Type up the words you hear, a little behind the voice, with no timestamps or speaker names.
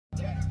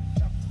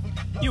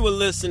You were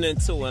listening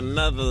to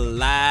another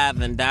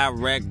live and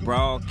direct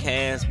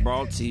broadcast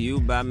brought to you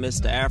by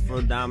Mr.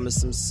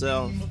 Afrodamus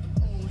himself.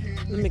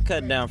 Let me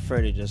cut down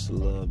Freddie just a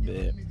little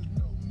bit.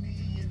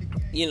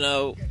 You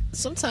know,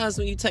 sometimes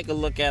when you take a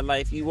look at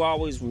life, you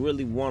always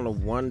really want to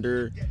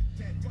wonder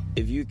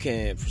if you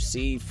can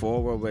proceed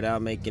forward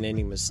without making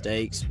any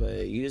mistakes,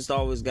 but you just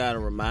always got to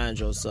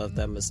remind yourself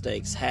that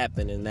mistakes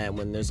happen and that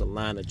when there's a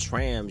line of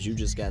trams, you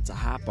just got to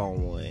hop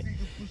on one.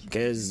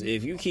 Because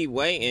if you keep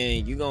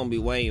waiting, you're going to be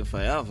waiting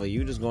forever.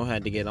 You just going to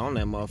have to get on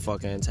that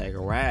motherfucker and take a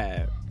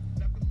ride.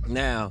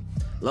 Now,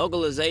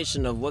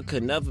 localization of what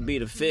could never be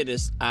the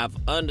fittest, I've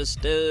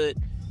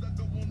understood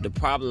the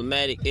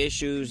problematic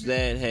issues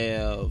that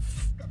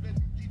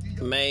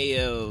may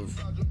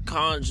have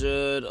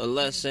conjured a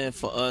lesson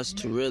for us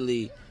to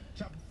really,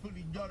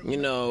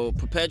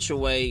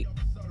 perpetuate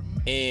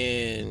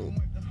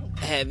and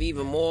have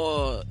even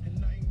more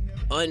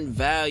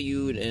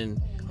unvalued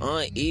and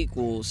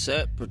unequal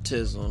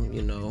separatism.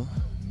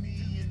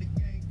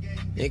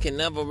 It can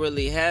never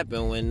really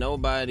happen when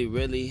nobody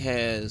really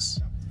has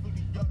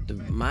the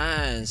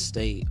mind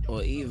state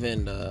or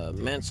even the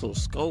mental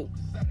scope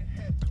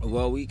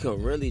where we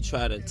can really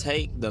try to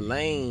take the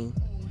lane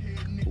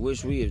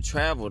which we have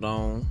traveled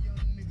on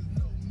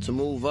to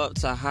move up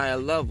to higher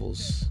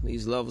levels.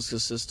 These levels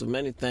consist of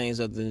many things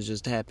other than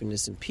just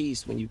happiness and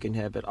peace, when you can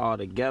have it all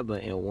together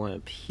in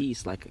one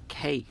piece like a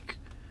cake.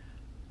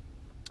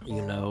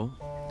 You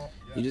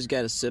just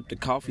gotta sip the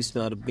coffee,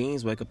 smell the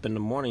beans, wake up in the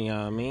morning, you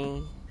know what I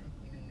mean?